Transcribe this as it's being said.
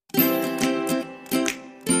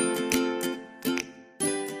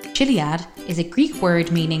Chiliad is a Greek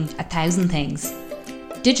word meaning 1,000 things.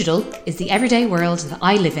 Digital is the everyday world that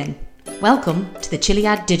I live in. Welcome to the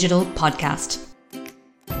ChiliadDigital Podcast.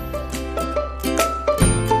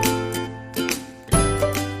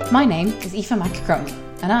 My name is Aoife McCrum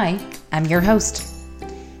and I am your host.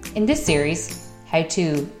 In this series, how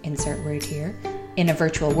to insert word here, in a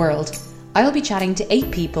virtual world, I'll be chatting to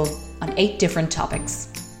 8 people on 8 different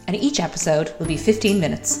topics, and each episode will be 15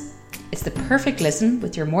 minutes. It's the perfect listen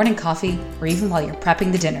with your morning coffee or even while you're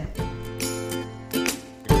prepping the dinner.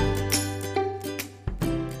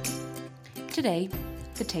 Today,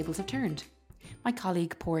 the tables have turned. My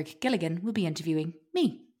colleague Padraic Gilligan will be interviewing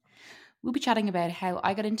me. We'll be chatting about how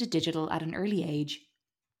I got into digital at an early age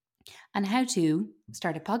and how to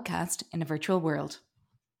start a podcast in a virtual world.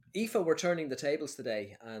 Aoife, we're turning the tables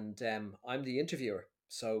today and I'm the interviewer.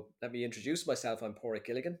 So let me introduce myself. I'm Padraic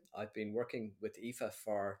Gilligan. I've been working with Aoife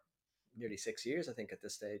for nearly 6 years, I think, at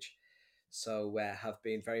this stage. So have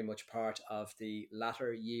been very much part of the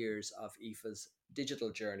latter years of Aoife's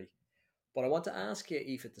digital journey. But I want to ask you,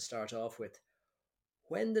 Aoife, to start off with,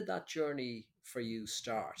 when did that journey for you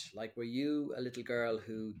start? Like, were you a little girl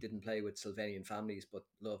who didn't play with Sylvanian families but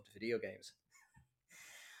loved video games?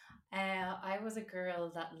 I was a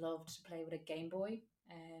girl that loved to play with a Game Boy.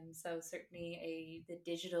 So certainly the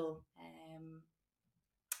digital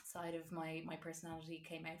side of my personality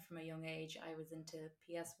came out from a young age. I was into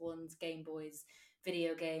PS1s, Game Boys,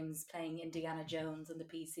 video games, playing Indiana Jones on the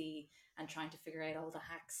PC and trying to figure out all the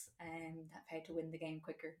hacks and how to win the game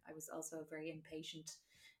quicker. I was also a very impatient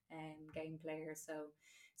game player. So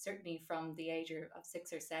certainly from the age of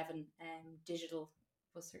 6 or 7, digital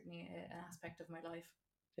was certainly an aspect of my life.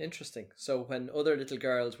 Interesting. So when other little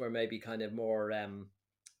girls were maybe kind of more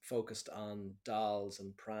focused on dolls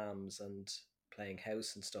and prams and playing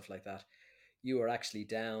house and stuff like that, you were actually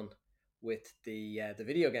down with the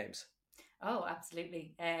video games. Oh,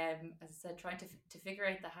 absolutely. As I said, trying to figure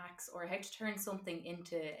out the hacks or how to turn something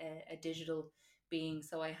into a digital being.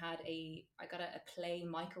 So I got a play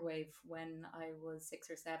microwave when I was 6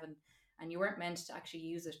 or 7, and you weren't meant to actually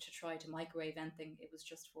use it to try to microwave anything. It was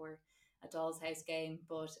just for a doll's house game,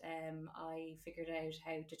 but I figured out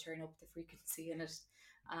how to turn up the frequency in it,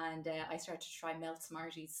 and I started to try melt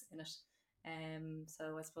Smarties in it.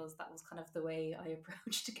 So I suppose that was kind of the way I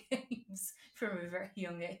approached games from a very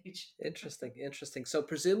young age. Interesting. So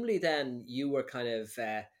presumably then you were kind of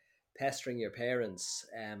pestering your parents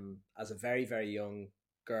as a very, very young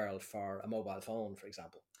girl for a mobile phone, for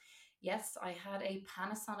example. Yes, I had a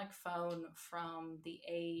Panasonic phone from the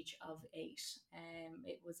age of 8.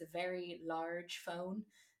 It was a very large phone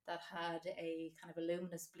that had a kind of a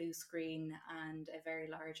luminous blue screen and a very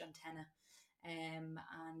large antenna.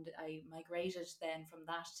 And I migrated then from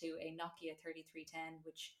that to a Nokia 3310,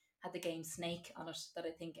 which had the game Snake on it, that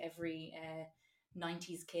I think every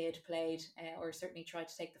 90s kid played, or certainly tried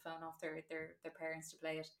to take the phone off their parents to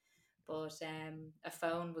play it. But a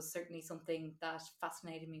phone was certainly something that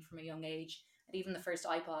fascinated me from a young age. And even the first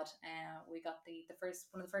iPod, we got the first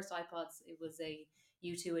one of the first iPods. It was a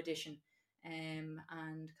U2 edition, and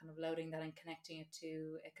kind of loading that and connecting it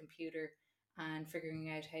to a computer and figuring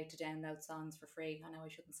out how to download songs for free. I know I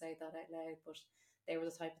shouldn't say that out loud, but they were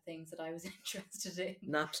the type of things that I was interested in.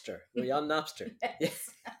 Napster. Were you on Napster? Yes.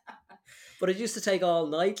 But it used to take all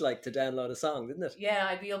night, like, to download a song, didn't it? Yeah,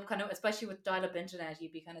 I'd be up kind of, especially with dial-up internet,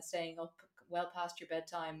 you'd be kind of staying up well past your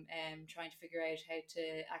bedtime and trying to figure out how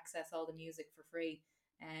to access all the music for free,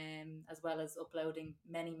 as well as uploading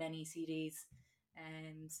many CDs.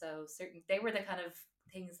 So certain they were the kind of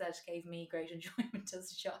things that gave me great enjoyment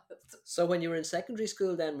as a child. So when you were in secondary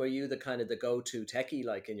school then, were you the kind of the go-to techie,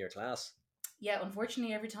 like, in your class? Yeah,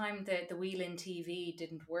 unfortunately, every time the wheel-in TV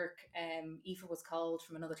didn't work, Aoife was called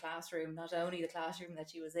from another classroom, not only the classroom that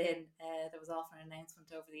she was in. There was often an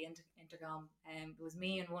announcement over the intercom. It was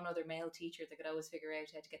me and one other male teacher that could always figure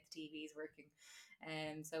out how to get the TVs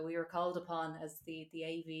working. So we were called upon as the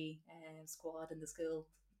AV squad in the school.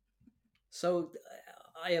 So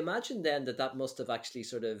I imagine then that must have actually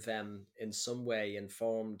sort of in some way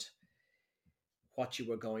informed what you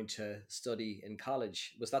were going to study in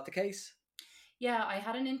college. Was that the case? Yeah, I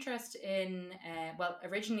had an interest in,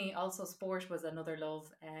 originally also sport was another love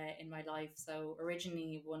in my life. So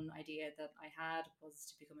originally one idea that I had was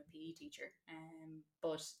to become a PE teacher.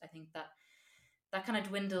 But I think that kind of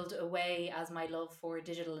dwindled away as my love for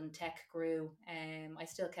digital and tech grew. I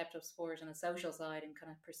still kept up sport on a social side and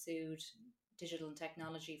kind of pursued digital and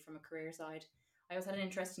technology from a career side. I also had an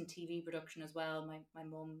interest in TV production as well. My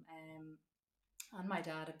mum and my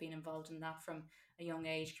dad have been involved in that from a young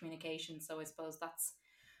age, communication. So I suppose that's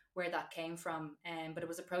where that came from. But it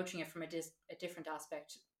was approaching it from a different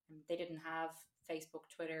aspect. They didn't have Facebook,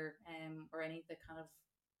 Twitter, or any of the kind of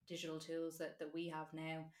digital tools that we have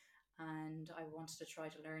now. And I wanted to try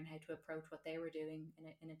to learn how to approach what they were doing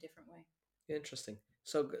in a different way. Interesting.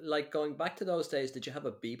 So, like going back to those days, did you have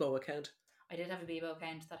a Bebo account? I did have a Bebo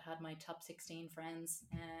account that had my top 16 friends,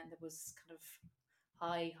 and there was kind of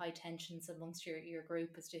high tensions amongst your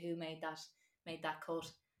group as to who made that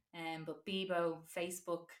cut. But Bebo,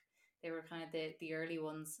 Facebook, they were kind of the early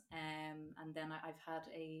ones. And then I've had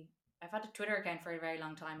a Twitter account for a very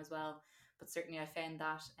long time as well. But certainly I found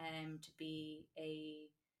that to be a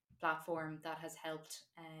platform that has helped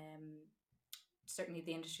certainly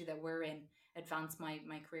the industry that we're in advance my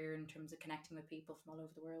career in terms of connecting with people from all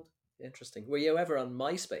over the world. Interesting. Were you ever on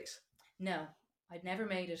MySpace? No, I'd never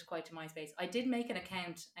made it quite to MySpace. I did make an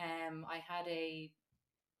account.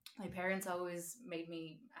 My parents always made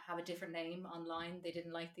me have a different name online. They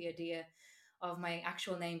didn't like the idea of my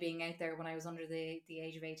actual name being out there when I was under the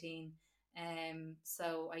age of 18.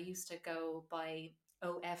 So I used to go by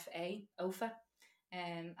Ofa,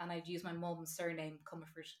 and I'd use my mum's surname,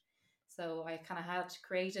 Comerford. So I kind of had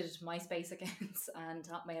created MySpace accounts and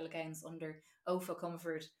Hotmail accounts under Ofa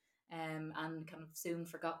Comerford, and kind of soon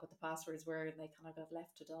forgot what the passwords were, and they kind of got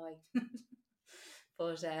left to die.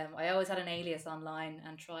 But I always had an alias online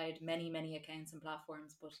and tried many accounts and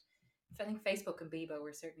platforms. But I think Facebook and Bebo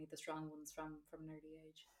were certainly the strong ones from an early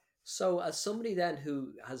age. So, as somebody then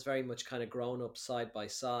who has very much kind of grown up side by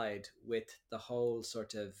side with the whole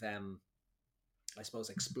sort of, I suppose,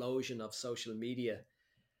 explosion of social media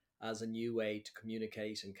as a new way to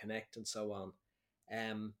communicate and connect and so on,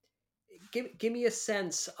 um, give me a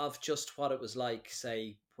sense of just what it was like,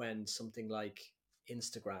 say, when something like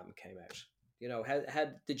Instagram came out. You know, how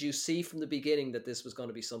did you see from the beginning that this was going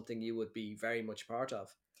to be something you would be very much part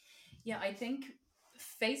of? Yeah, I think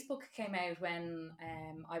Facebook came out when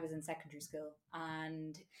I was in secondary school,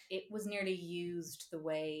 and it was nearly used the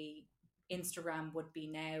way Instagram would be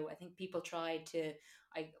now. I think people tried to.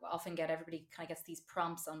 I often get everybody kind of gets these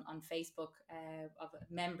prompts on Facebook of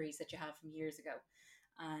memories that you have from years ago,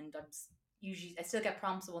 and I still get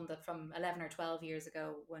prompts of one that from 11 or 12 years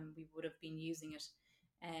ago when we would have been using it.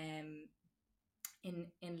 Um,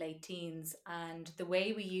 in late teens, and the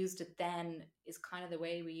way we used it then is kind of the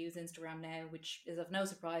way we use Instagram now, which is of no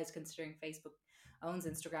surprise considering Facebook owns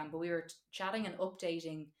Instagram. But we were chatting and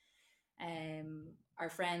updating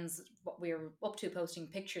our friends what we were up to, posting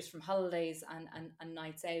pictures from holidays and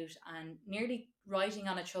nights out, and nearly writing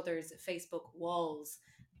on each other's Facebook walls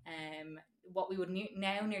what we would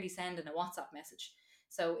now nearly send in a WhatsApp message.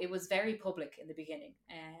 So it was very public in the beginning,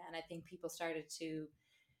 and I think people started to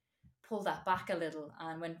pull that back a little.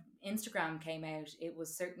 And when Instagram came out, it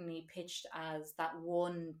was certainly pitched as that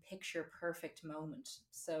one picture perfect moment.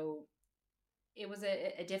 So it was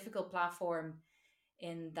a difficult platform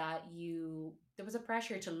in that there was a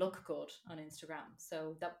pressure to look good on Instagram.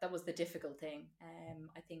 So that was the difficult thing.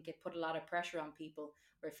 I think it put a lot of pressure on people,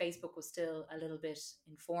 where Facebook was still a little bit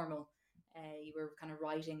informal. You were kind of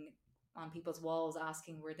writing on people's walls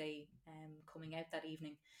asking were they coming out that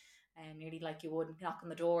evening, nearly like you would knock on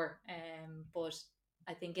the door. But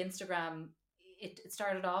I think Instagram, it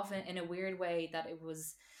started off in a weird way that it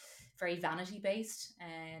was very vanity based,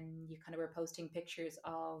 and you kind of were posting pictures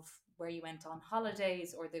of where you went on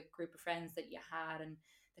holidays or the group of friends that you had and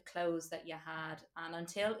the clothes that you had. And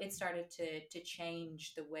until it started to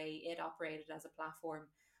change the way it operated as a platform,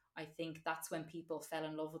 I think that's when people fell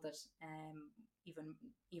in love with it,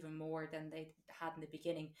 even more than they had in the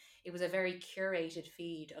beginning. It was a very curated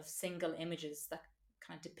feed of single images that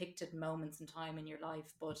kind of depicted moments in time in your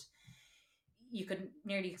life, but you could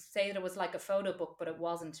nearly say that it was like a photo book, but it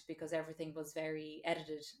wasn't, because everything was very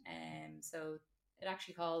edited. So it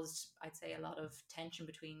actually caused, I'd say, a lot of tension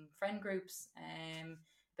between friend groups,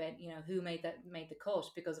 but who made the cut,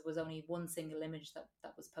 because it was only one single image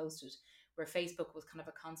that was posted, where Facebook was kind of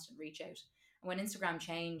a constant reach out. And when Instagram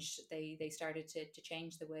changed, they started to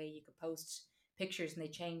change the way you could post pictures, and they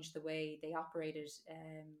changed the way they operated.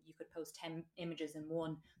 You could post 10 images in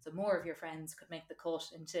one, so more of your friends could make the cut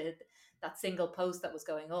into that single post that was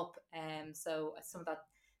going up. So some of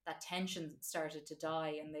that tension started to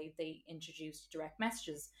die, and they introduced direct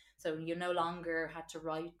messages. So you no longer had to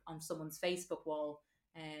write on someone's Facebook wall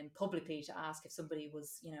publicly to ask if somebody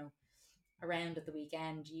was around at the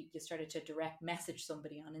weekend. You started to direct message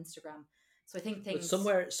somebody on Instagram. So I think But things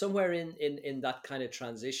somewhere in that kind of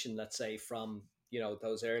transition, let's say from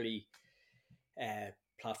those early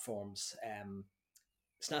platforms,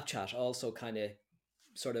 Snapchat also kind of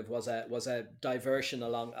sort of was a diversion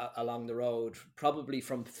along the road, probably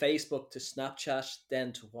from Facebook to Snapchat,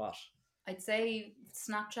 then to what? I'd say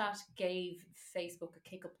Snapchat gave Facebook a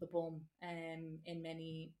kick up the bum in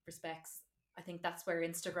many respects. I think that's where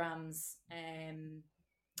Instagram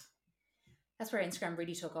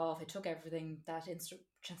really took off. It took everything that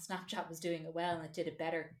Snapchat was doing it well, and it did it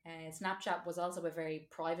better. Snapchat was also a very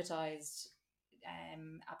privatized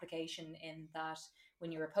application, in that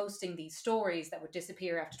when you were posting these stories that would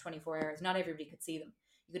disappear after 24 hours, not everybody could see them.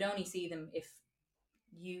 You could only see them if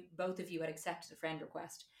you both of you had accepted a friend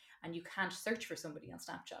request, and you can't search for somebody on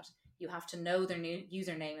Snapchat. You have to know their new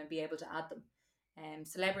username and be able to add them.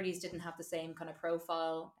 Celebrities didn't have the same kind of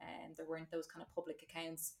profile, and there weren't those kind of public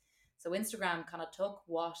accounts. So Instagram kind of took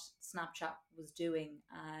what Snapchat was doing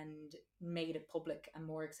and made it public and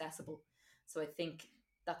more accessible. So I think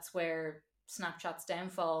that's where Snapchat's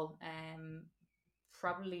downfall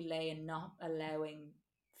probably lay in not allowing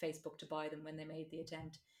Facebook to buy them when they made the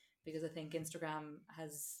attempt, because I think Instagram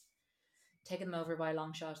has taken them over by a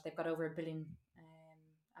long shot. They've got over 1 billion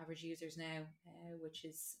average users now, which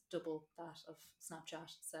is double that of Snapchat.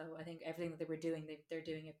 So I think everything that they were doing, they're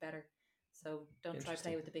doing it better. So don't try to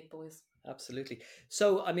play with the big boys. Absolutely.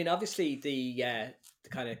 So, I mean, obviously the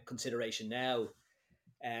kind of consideration now,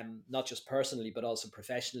 not just personally, but also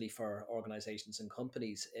professionally for organizations and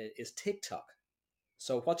companies, is TikTok.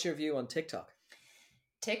 So what's your view on TikTok?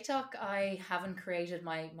 TikTok, I haven't created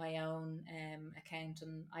my own account,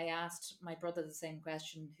 and I asked my brother the same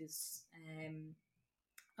question, who's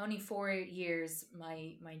only 4 years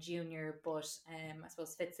my junior, but I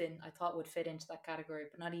suppose fits in. I thought would fit into that category,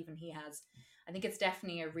 but not even he has. I think it's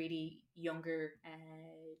definitely a really younger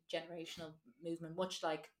generational movement, much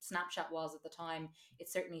like Snapchat was at the time. It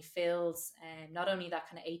certainly fills not only that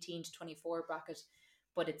kind of 18 to 24 bracket,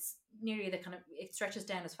 but it's nearly the kind of, it stretches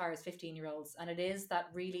down as far as 15-year-olds, and it is that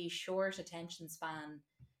really short attention span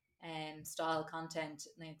style content.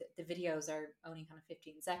 Now the videos are only kind of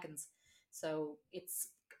 15 seconds, so it's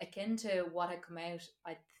akin to what had come out,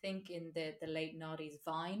 I think, in the late noughties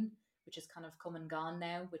Vine, which has kind of come and gone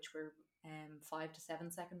now, which were 5 to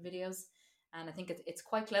 7 second videos. And I think it's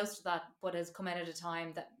quite close to that, but has come out at a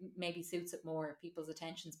time that maybe suits it more. People's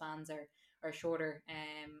attention spans are shorter,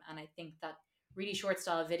 and I think that really short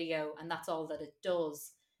style video, and that's all that it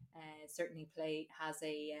does, certainly has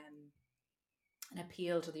an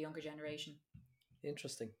appeal to the younger generation.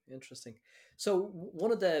 Interesting. So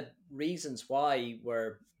one of the reasons why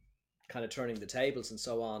we're kind of turning the tables and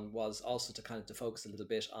so on was also to kind of to focus a little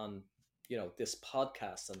bit on, this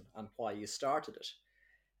podcast and why you started it.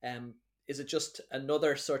 Is it just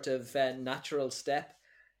another sort of natural step,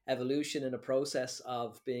 evolution in a process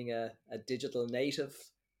of being a digital native?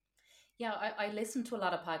 Yeah, I listen to a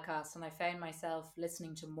lot of podcasts, and I found myself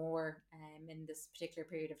listening to more in this particular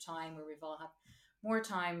period of time where we've all had more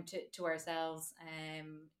time to ourselves.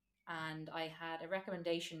 And I had a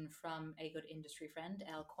recommendation from a good industry friend,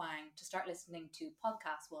 El Kwang, to start listening to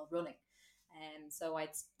podcasts while running. So I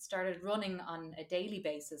started running on a daily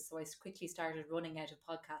basis. So I quickly started running out of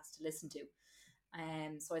podcasts to listen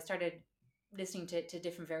to. So I started listening to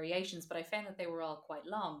different variations, but I found that they were all quite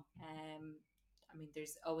long. I mean,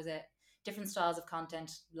 there's always different styles of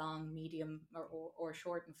content, long, medium, or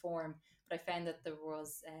short in form. But I found that there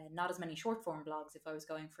was not as many short form blogs if I was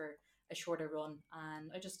going for a shorter run.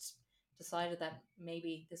 And I just decided that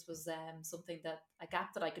maybe this was something, that a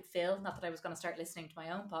gap that I could fill. Not that I was going to start listening to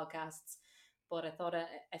my own podcasts, but I thought a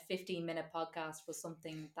 15-minute podcast was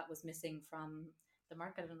something that was missing from the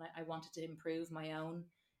market, and I wanted to improve my own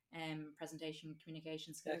presentation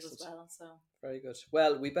communication skills. Excellent. As well. So very good.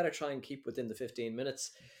 Well, we better try and keep within the 15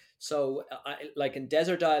 minutes. So like in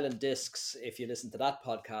Desert Island Discs, if you listen to that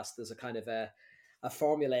podcast, there's a kind of a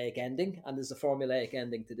formulaic ending, and there's a formulaic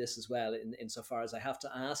ending to this as well, insofar as I have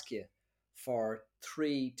to ask you for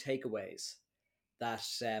 3 takeaways that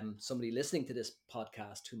somebody listening to this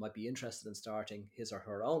podcast who might be interested in starting his or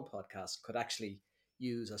her own podcast could actually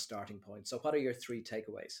use as starting point. So what are your 3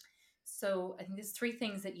 takeaways? So I think there's 3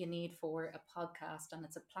 things that you need for a podcast, and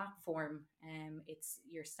it's a platform, it's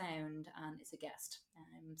your sound, and it's a guest.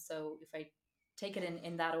 So if I take it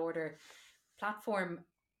in that order, platform,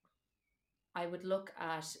 I would look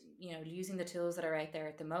at, using the tools that are out there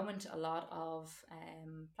at the moment. A lot of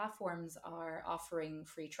platforms are offering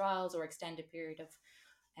free trials or extended period of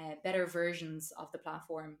better versions of the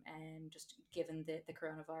platform, and just given the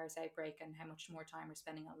coronavirus outbreak and how much more time we're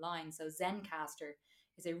spending online. So Zencaster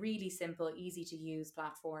is a really simple, easy to use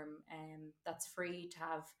platform that's free to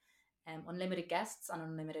have unlimited guests and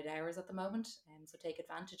unlimited hours at the moment. So take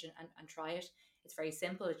advantage and try it. It's very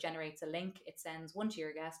simple. It generates a link. It sends one to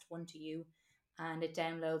your guest, one to you, and it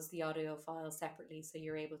downloads the audio file separately, so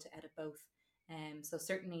you're able to edit both. So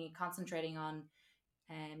certainly concentrating on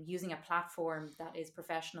Using a platform that is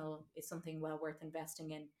professional is something well worth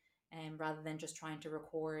investing in, rather than just trying to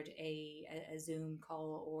record a Zoom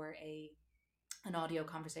call or an audio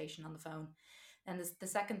conversation on the phone. And the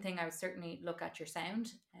second thing, I would certainly look at your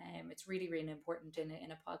sound. It's really, really important in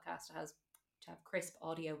a podcast to have crisp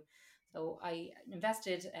audio. So I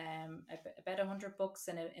invested about $100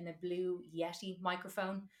 in a blue Yeti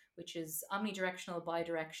microphone, which is omnidirectional,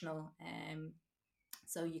 bidirectional.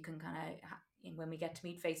 So you can kind of, when we get to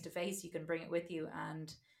meet face to face, you can bring it with you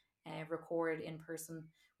and record in person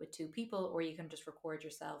with two people, or you can just record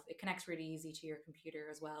yourself. It connects really easy to your computer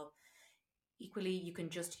as well. Equally, you can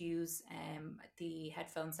just use the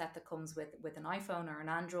headphone set that comes with an iPhone or an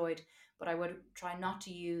Android, but I would try not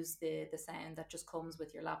to use the sound that just comes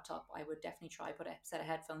with your laptop. I would definitely try put a set of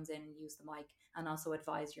headphones in and use the mic, and also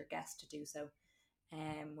advise your guest to do so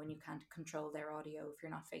when you can't control their audio if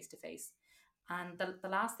you're not face to face. And the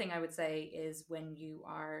last thing I would say is, when you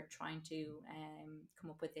are trying to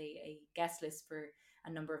come up with a guest list for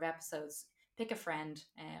a number of episodes, pick a friend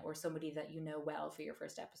or somebody that you know well for your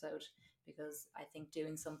first episode, because I think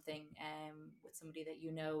doing something with somebody that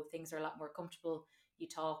you know, things are a lot more comfortable. You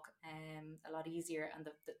talk a lot easier, and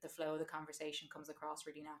the flow of the conversation comes across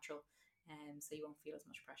really natural, so you won't feel as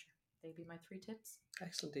much pressure. They'd be my 3 tips.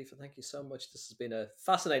 Excellent, Aoife. Thank you so much. This has been a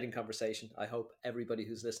fascinating conversation. I hope everybody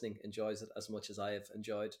who's listening enjoys it as much as I have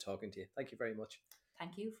enjoyed talking to you. Thank you very much.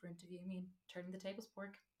 Thank you for interviewing me and turning the tables,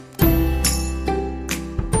 Padraic.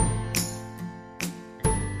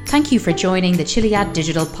 Thank you for joining the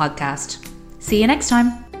ChiliadDigital Podcast. See you next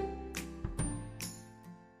time.